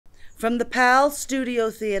From the PAL Studio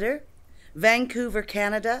Theatre, Vancouver,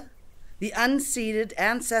 Canada, the unceded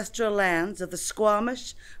ancestral lands of the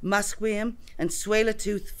Squamish, Musqueam, and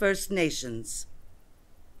Tsleil-Waututh First Nations.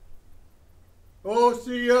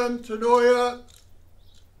 OCM Tanoya,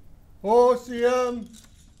 OCM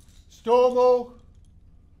Stomo,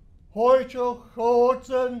 Hoicho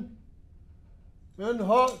Hootsen, and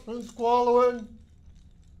Hot and Squallowin,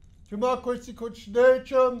 Timakwitsi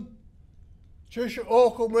Kuchnachum, Chish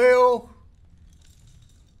Okomeo,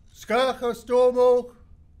 Skacha Stomo,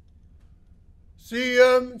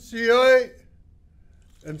 CM, CI,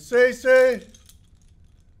 and Sese,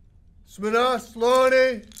 Sminas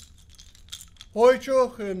Lani,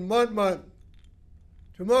 Hoichoch and Mudman,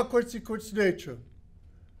 Timakwitsi Kuchnachum,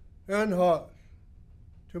 and Hot,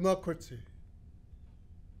 Timakwitsi.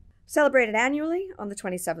 Celebrated annually on the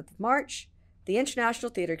 27th of March, the international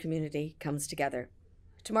theatre community comes together.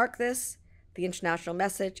 To mark this, the international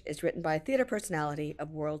message is written by a theatre personality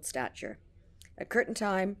of world stature. At curtain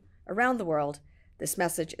time, around the world, this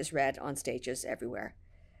message is read on stages everywhere.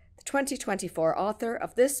 The 2024 author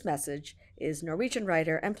of this message is Norwegian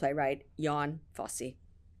writer and playwright Jon Fosse.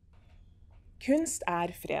 Kunst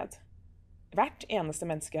fred. Hvert eneste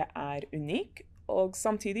menneske unik, og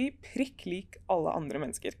samtidig prikk lik alle andre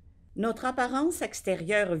mennesker. Notre apparence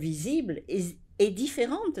extérieure visible est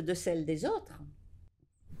différente de celle des autres.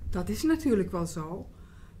 Dat is natuurlijk wel zo,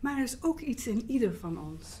 maar er is ook iets in ieder van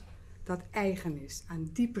ons dat eigen is aan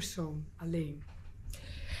die persoon alleen.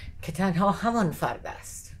 که تنها همان فرد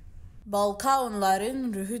است. Balka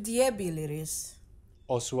onların ruhu diyebiliriz.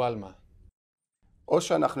 או su alma. או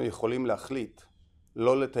שאנחנו יכולים להחליט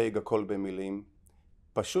לא לתייג הכל במילים,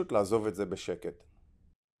 פשוט לעזוב את זה בשקט.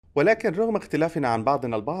 ولكن رغم اختلافنا عن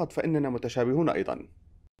بعضنا البعض فإننا متشابهون أيضا.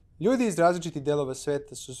 Ljudi iz različitih delova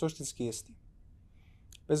sveta su suštinski isti.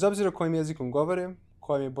 Bez obzira kojim jezikom govore,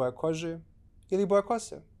 koja je boja kože ili boja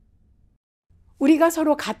kose. 우리가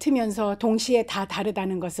서로 같으면서 동시에 다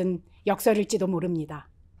다르다는 것은 역설일지도 모릅니다.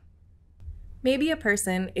 Maybe a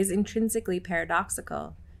person is intrinsically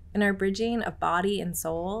paradoxical. In our bridging of body and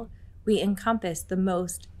soul, we encompass the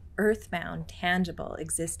most earthbound, tangible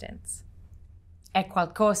existence. È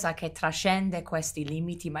qualcosa che trascende questi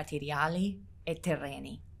limiti materiali e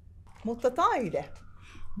terreni. Mutta taide.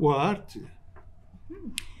 O arte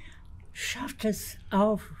schafft es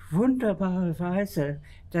auf wunderbare Weise,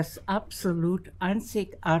 das absolut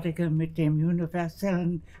Einzigartige mit dem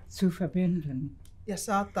Universellen zu verbinden. Ja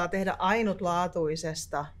saattaa tehdä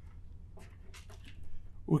ainutlaatuisesta.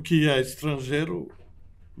 O que é estrangeiro,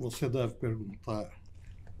 você deve perguntar.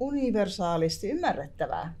 Universaalisti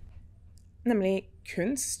ymmärrettävää. Nemlig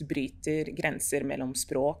kunst bryter grenser mellom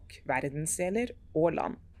språk, verdensdeler og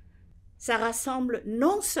land. Ça rassemble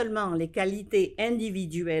non seulement les qualités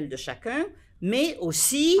individuelles de chacun, mais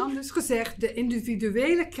aussi... Anders gezegd, de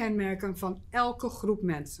individuele kenmerken van elke groep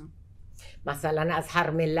mensen. مثلا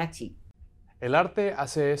أظهر ملتي. El arte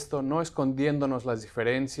hace esto no escondiéndonos las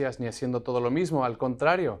diferencias ni haciendo todo lo mismo, al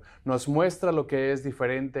contrario, nos muestra lo que es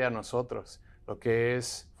diferente a nosotros, lo que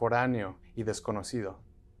es foráneo y desconocido.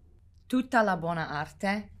 Tutta la buona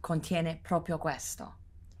arte contiene proprio questo.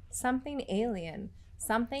 Something alien,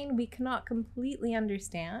 something we cannot completely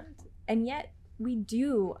understand, and yet we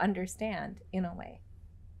do understand in a way.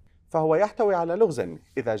 فهو يحتوي على لغز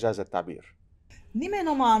إذا جاز التعبير.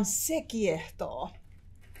 Nimenomaan se kiehtoo.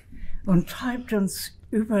 Und treibt uns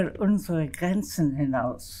über unsere Grenzen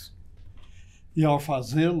hinaus. E ao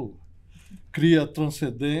fazê-lo, cria a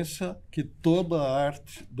transcendência que toda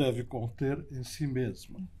arte deve conter em si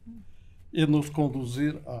mesma e nos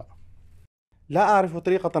conduzir a. لا أعرف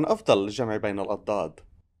طريقة أفضل للجمع بين الأضداد.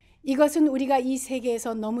 이것은 우리가 이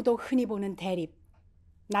세계에서 너무도 흔히 보는 대립,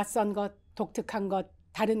 낯선 것, 독특한 것,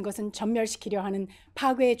 다른 것은 전멸시키려 하는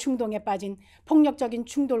파괴의 충동에 빠진 폭력적인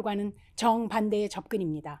충돌과는 정반대의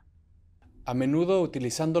접근입니다. A menudo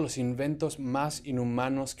utilizando los inventos más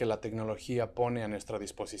inhumanos que la tecnología pone a nuestra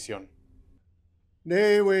disposición.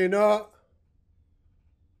 Newina,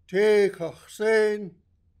 Tekachsen,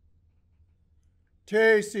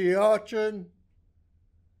 Tesiachin,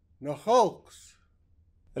 Nahawks.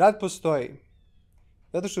 Rad postoji,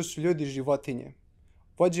 zato što su ljudi životinje,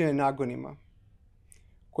 vođene nagonima,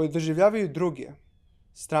 koji doživljavaju druge,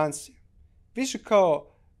 stranci, više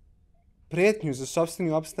kao prijetnju za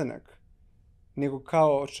sopstveni opstanak, nego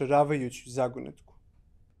kao očaravajuću zagonetku.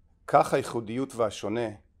 כך הייחודיות והשונה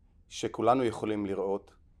שכולנו יכולים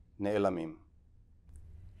לראות נעלמים.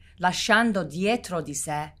 Lasciando dietro di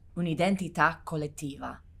sé un'identità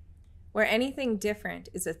collettiva. Where anything different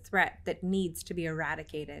is a threat that needs to be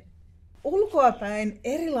eradicated. Ulkoapäin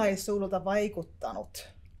erilaisuudelta vaikuttanut.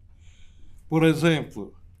 Por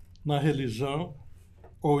exemplo, na religião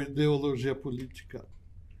ou ideologia política.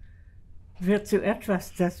 Wird zu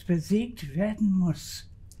etwas, das besiegt werden muss.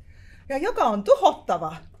 Ja joka on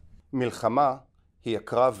tuhottava. מלחמה היא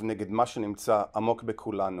הקרב נגד מה שנמצא עמוק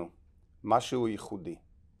בכולנו, משהו ייחודי.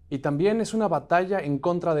 Y también es una batalla en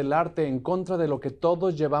contra del arte, en contra de lo que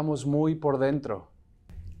todos llevamos muy por dentro.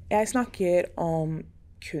 Jeg snakker om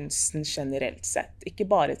kunsten generelt sett, ikke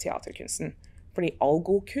bare teaterkunsten. Fordi all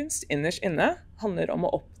god kunst innerst inne handler om å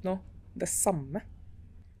oppnå det samme.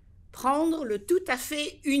 Prendre le tout à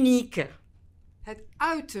fait unique. Het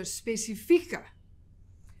uiterst specifieke.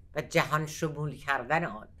 و جهان شمول کردن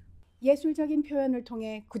آن. 예술적인 표현을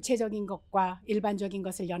통해 구체적인 것과 일반적인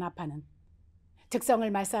것을 연합하는, 특성을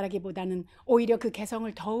말살하기보다는 오히려 그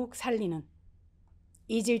개성을 더욱 살리는,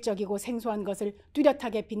 이질적이고 생소한 것을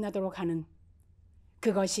뚜렷하게 빛나도록 하는,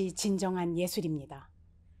 그것이 진정한 예술입니다.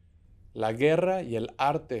 La guerra y el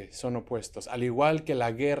arte son opuestos, al igual que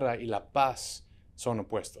la guerra y la paz son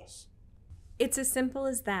opuestos. It's as simple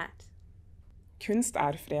as that. Kunst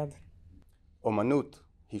fred. אומנות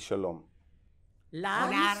היא שלום.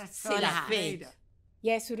 L'art, c'est la paix.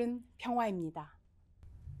 예술은 평화입니다.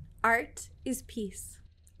 Art is peace.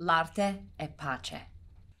 L'arte è pace.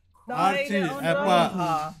 Arte é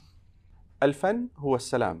paz. الفن هو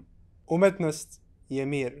السلام. Umetnost je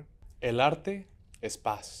mir. El arte es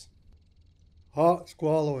paz. Ha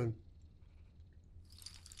squallowing.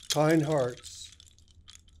 Kind hearts.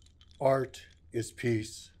 Art is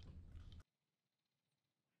peace.